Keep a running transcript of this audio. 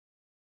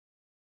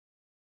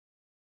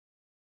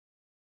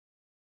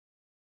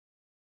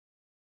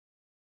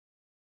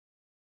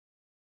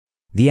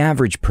The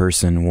average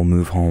person will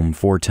move home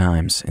 4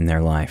 times in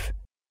their life.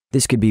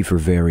 This could be for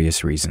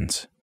various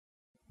reasons.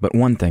 But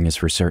one thing is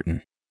for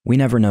certain, we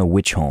never know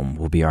which home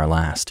will be our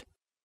last.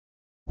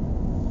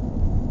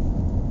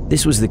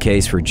 This was the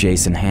case for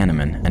Jason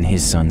Hanneman and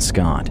his son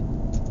Scott.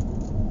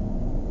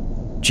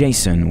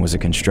 Jason was a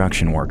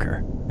construction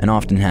worker and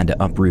often had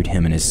to uproot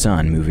him and his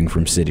son moving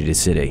from city to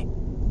city,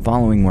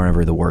 following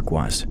wherever the work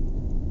was.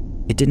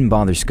 It didn't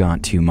bother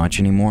Scott too much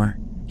anymore.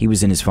 He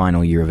was in his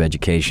final year of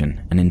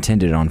education and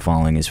intended on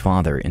following his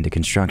father into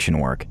construction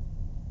work.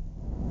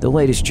 The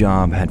latest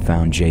job had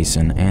found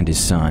Jason and his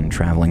son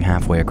traveling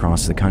halfway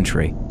across the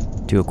country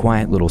to a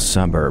quiet little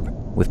suburb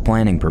with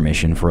planning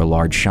permission for a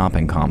large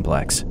shopping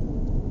complex.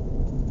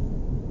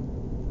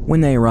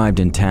 When they arrived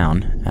in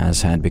town,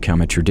 as had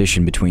become a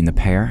tradition between the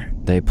pair,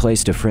 they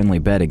placed a friendly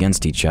bet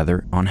against each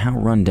other on how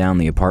run down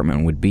the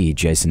apartment would be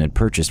Jason had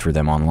purchased for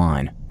them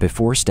online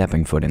before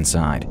stepping foot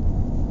inside.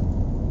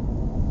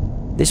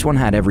 This one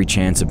had every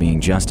chance of being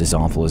just as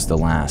awful as the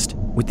last.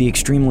 With the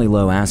extremely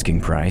low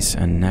asking price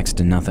and next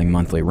to nothing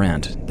monthly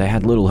rent, they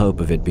had little hope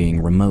of it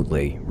being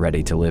remotely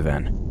ready to live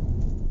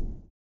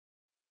in.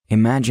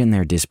 Imagine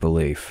their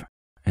disbelief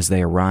as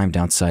they arrived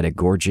outside a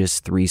gorgeous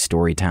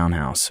 3-story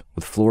townhouse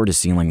with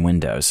floor-to-ceiling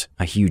windows,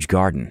 a huge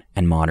garden,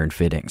 and modern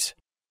fittings.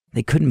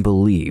 They couldn't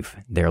believe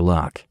their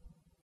luck.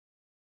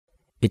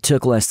 It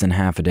took less than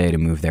half a day to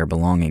move their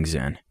belongings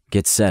in,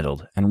 get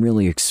settled, and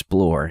really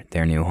explore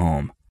their new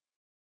home.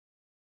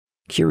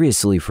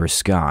 Curiously for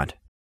Scott,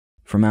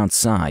 from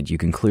outside you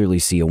can clearly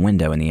see a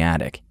window in the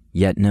attic,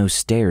 yet no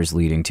stairs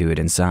leading to it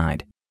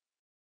inside.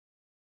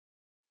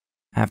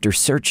 After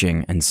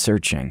searching and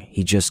searching,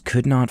 he just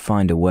could not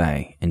find a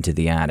way into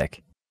the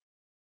attic.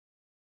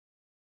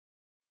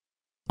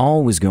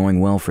 All was going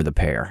well for the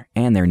pair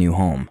and their new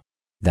home.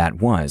 That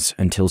was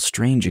until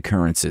strange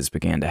occurrences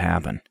began to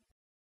happen.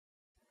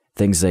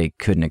 Things they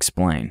couldn't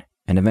explain,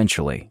 and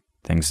eventually,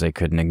 things they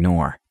couldn't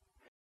ignore.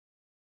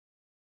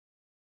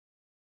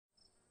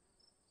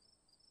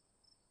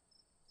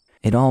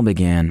 It all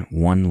began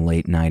one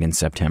late night in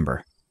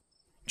September.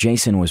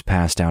 Jason was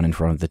passed out in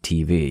front of the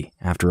TV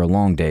after a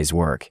long day's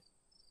work,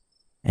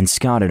 and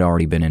Scott had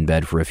already been in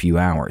bed for a few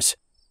hours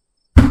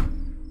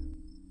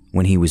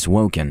when he was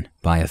woken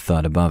by a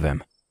thud above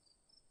him.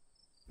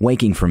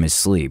 Waking from his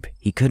sleep,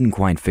 he couldn't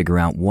quite figure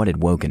out what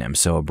had woken him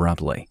so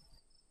abruptly,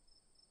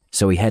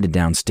 so he headed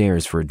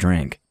downstairs for a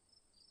drink.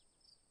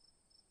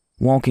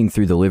 Walking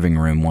through the living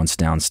room once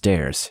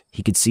downstairs,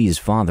 he could see his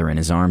father in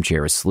his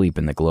armchair asleep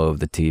in the glow of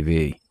the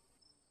TV.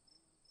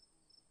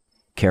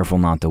 Careful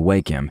not to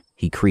wake him,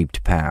 he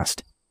creeped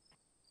past.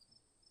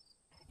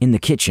 In the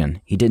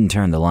kitchen, he didn't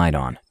turn the light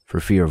on for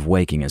fear of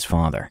waking his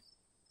father.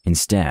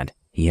 Instead,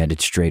 he headed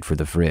straight for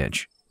the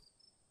fridge.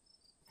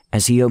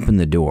 As he opened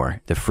the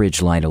door, the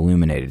fridge light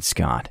illuminated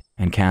Scott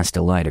and cast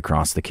a light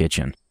across the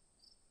kitchen.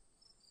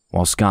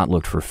 While Scott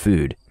looked for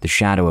food, the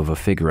shadow of a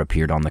figure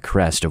appeared on the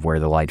crest of where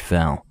the light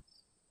fell.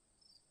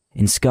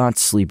 In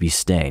Scott's sleepy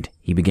state,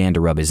 he began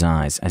to rub his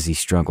eyes as he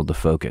struggled to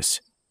focus.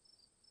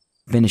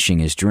 Finishing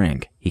his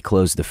drink, he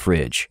closed the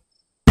fridge.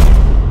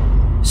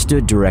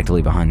 Stood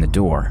directly behind the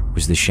door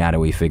was the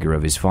shadowy figure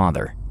of his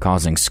father,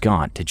 causing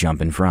Scott to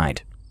jump in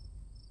fright.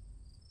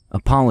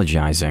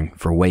 Apologizing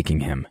for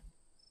waking him,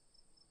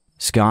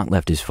 Scott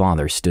left his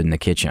father stood in the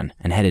kitchen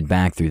and headed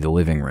back through the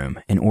living room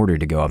in order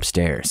to go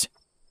upstairs.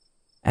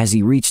 As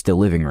he reached the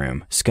living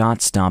room,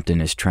 Scott stopped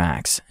in his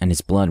tracks and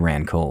his blood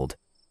ran cold.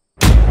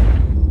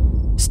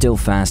 Still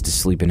fast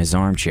asleep in his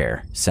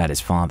armchair sat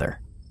his father.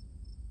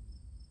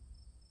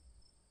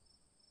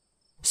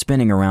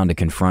 Spinning around to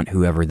confront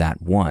whoever that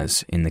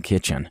was in the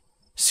kitchen,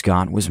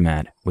 Scott was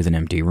met with an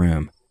empty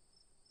room.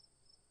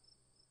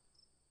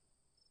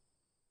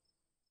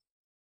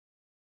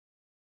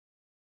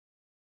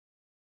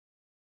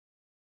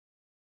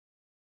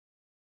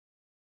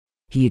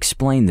 He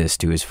explained this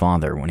to his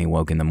father when he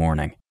woke in the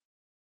morning,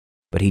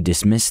 but he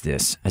dismissed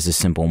this as a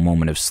simple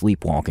moment of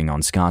sleepwalking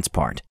on Scott's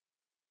part.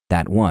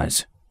 That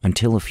was,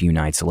 until a few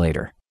nights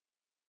later.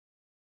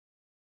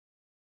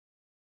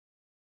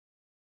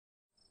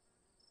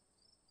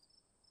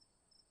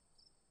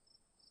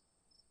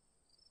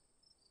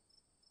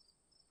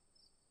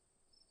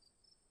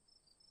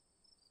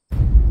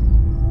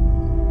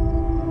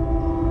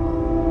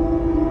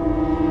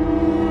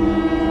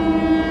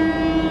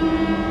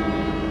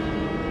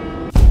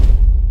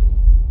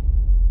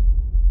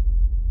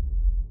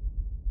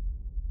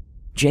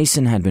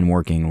 Jason had been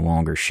working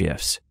longer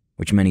shifts,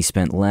 which meant he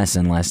spent less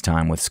and less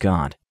time with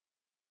Scott.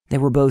 They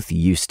were both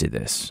used to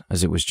this,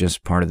 as it was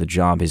just part of the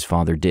job his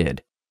father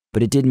did,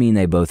 but it did mean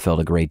they both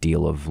felt a great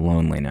deal of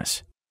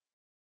loneliness.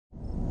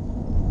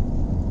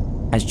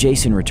 As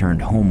Jason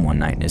returned home one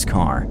night in his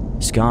car,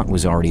 Scott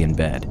was already in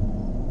bed.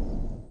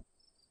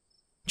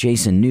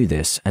 Jason knew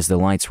this as the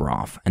lights were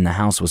off and the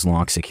house was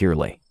locked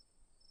securely.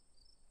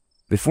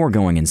 Before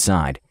going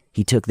inside,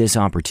 he took this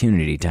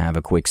opportunity to have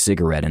a quick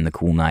cigarette in the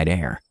cool night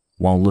air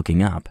while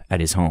looking up at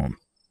his home.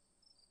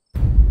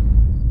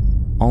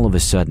 All of a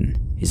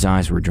sudden, his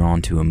eyes were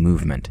drawn to a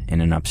movement in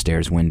an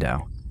upstairs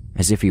window,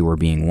 as if he were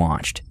being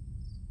watched.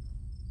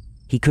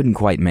 He couldn't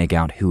quite make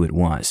out who it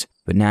was,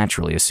 but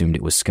naturally assumed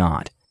it was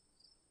Scott.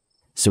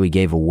 So he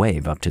gave a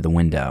wave up to the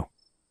window.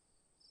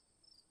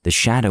 The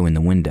shadow in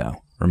the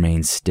window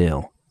remained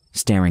still,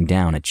 staring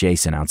down at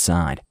Jason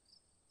outside.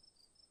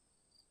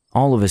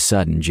 All of a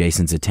sudden,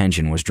 Jason's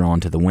attention was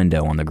drawn to the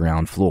window on the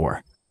ground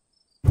floor,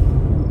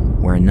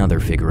 where another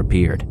figure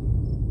appeared.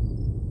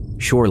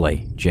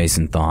 Surely,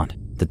 Jason thought,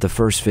 that the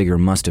first figure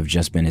must have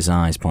just been his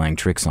eyes playing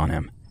tricks on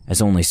him,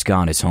 as only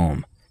Scott is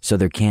home, so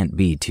there can't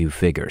be two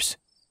figures.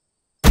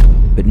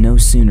 But no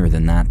sooner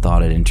than that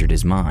thought had entered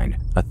his mind,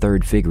 a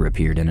third figure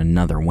appeared in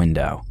another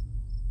window.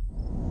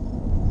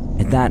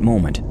 At that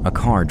moment, a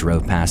car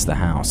drove past the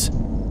house,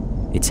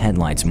 its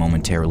headlights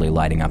momentarily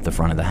lighting up the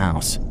front of the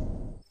house.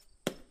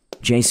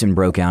 Jason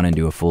broke out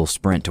into a full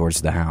sprint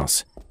towards the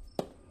house,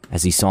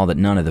 as he saw that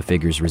none of the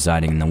figures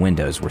residing in the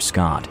windows were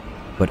Scott,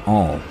 but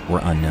all were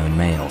unknown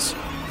males.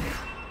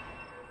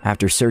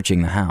 After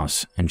searching the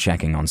house and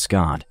checking on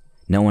Scott,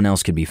 no one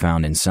else could be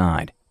found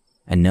inside,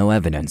 and no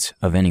evidence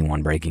of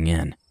anyone breaking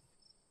in.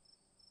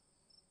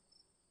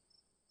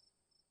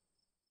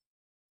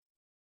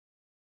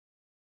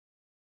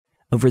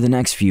 Over the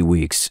next few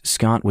weeks,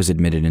 Scott was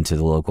admitted into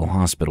the local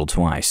hospital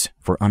twice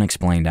for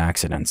unexplained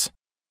accidents.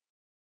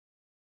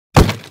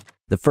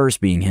 The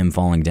first being him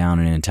falling down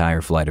an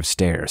entire flight of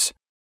stairs,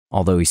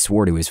 although he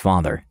swore to his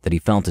father that he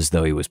felt as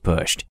though he was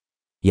pushed,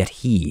 yet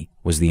he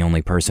was the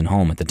only person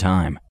home at the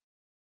time.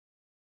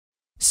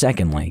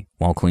 Secondly,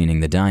 while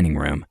cleaning the dining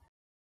room,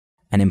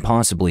 an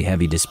impossibly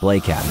heavy display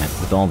cabinet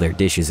with all their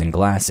dishes and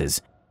glasses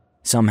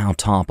somehow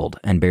toppled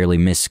and barely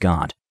missed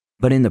Scott,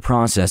 but in the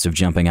process of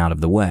jumping out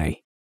of the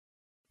way,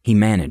 he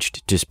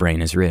managed to sprain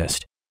his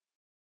wrist.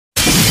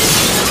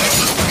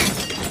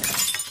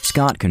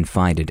 Scott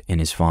confided in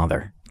his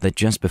father that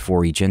just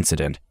before each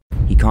incident,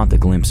 he caught the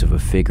glimpse of a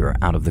figure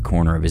out of the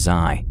corner of his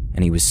eye,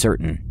 and he was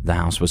certain the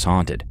house was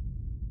haunted.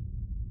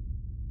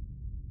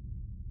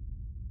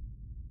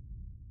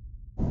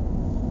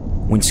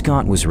 When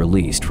Scott was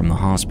released from the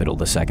hospital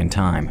the second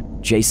time,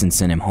 Jason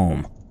sent him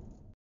home,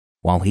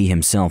 while he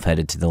himself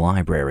headed to the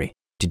library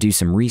to do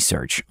some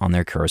research on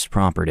their cursed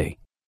property.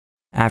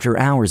 After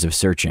hours of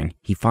searching,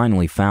 he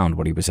finally found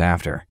what he was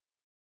after.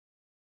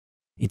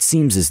 It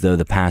seems as though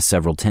the past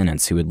several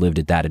tenants who had lived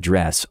at that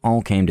address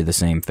all came to the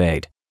same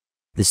fate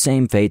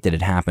that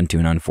had happened to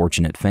an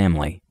unfortunate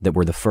family that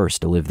were the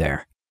first to live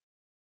there.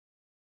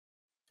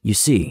 You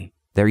see,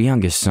 their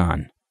youngest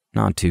son,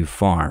 not too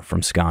far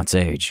from Scott's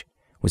age,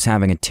 was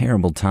having a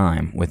terrible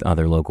time with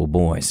other local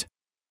boys,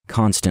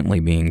 constantly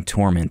being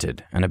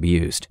tormented and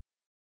abused.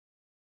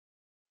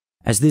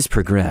 As this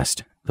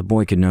progressed, the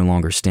boy could no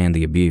longer stand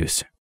the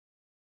abuse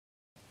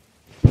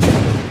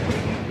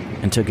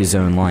and took his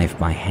own life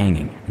by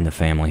hanging in the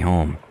family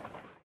home.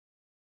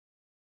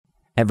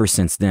 Ever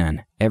since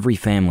then, every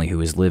family who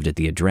has lived at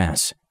the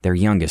address, their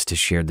youngest has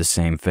shared the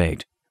same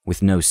fate,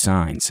 with no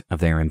signs of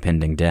their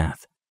impending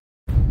death.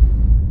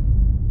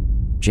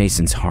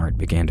 Jason's heart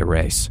began to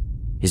race,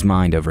 his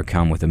mind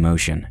overcome with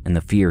emotion, and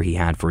the fear he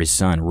had for his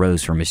son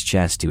rose from his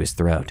chest to his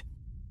throat,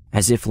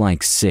 as if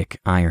like sick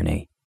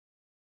irony.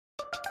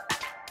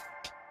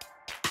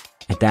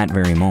 At that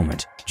very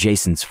moment,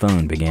 Jason's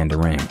phone began to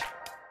ring.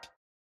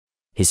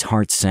 His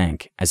heart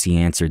sank as he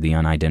answered the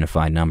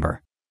unidentified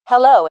number.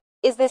 Hello,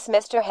 is this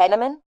Mr.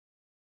 Henneman?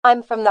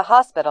 I'm from the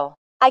hospital.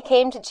 I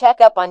came to check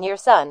up on your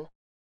son.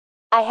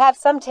 I have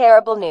some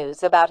terrible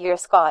news about your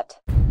Scott.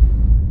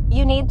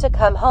 You need to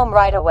come home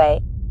right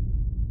away.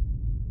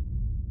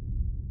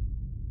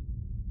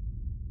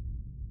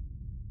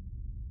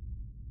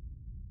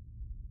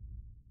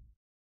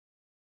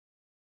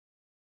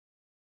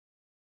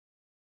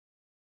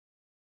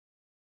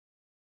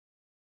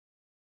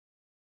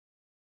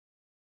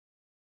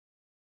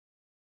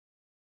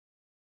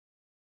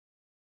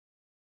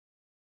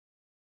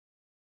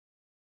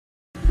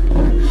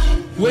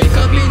 Wake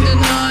up in the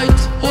night,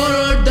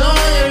 horror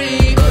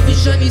diary, a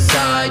vision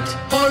inside,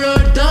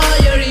 horror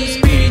diary,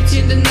 spirits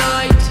in the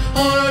night,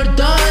 horror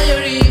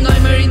diary,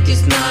 nightmare in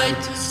this night,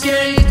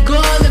 scary it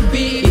gonna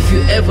be. If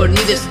you ever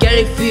need a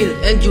scary feel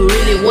and you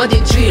really want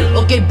it real,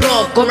 okay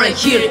bro, come right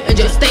here and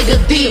just take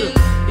the deal.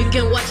 You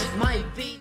can watch it my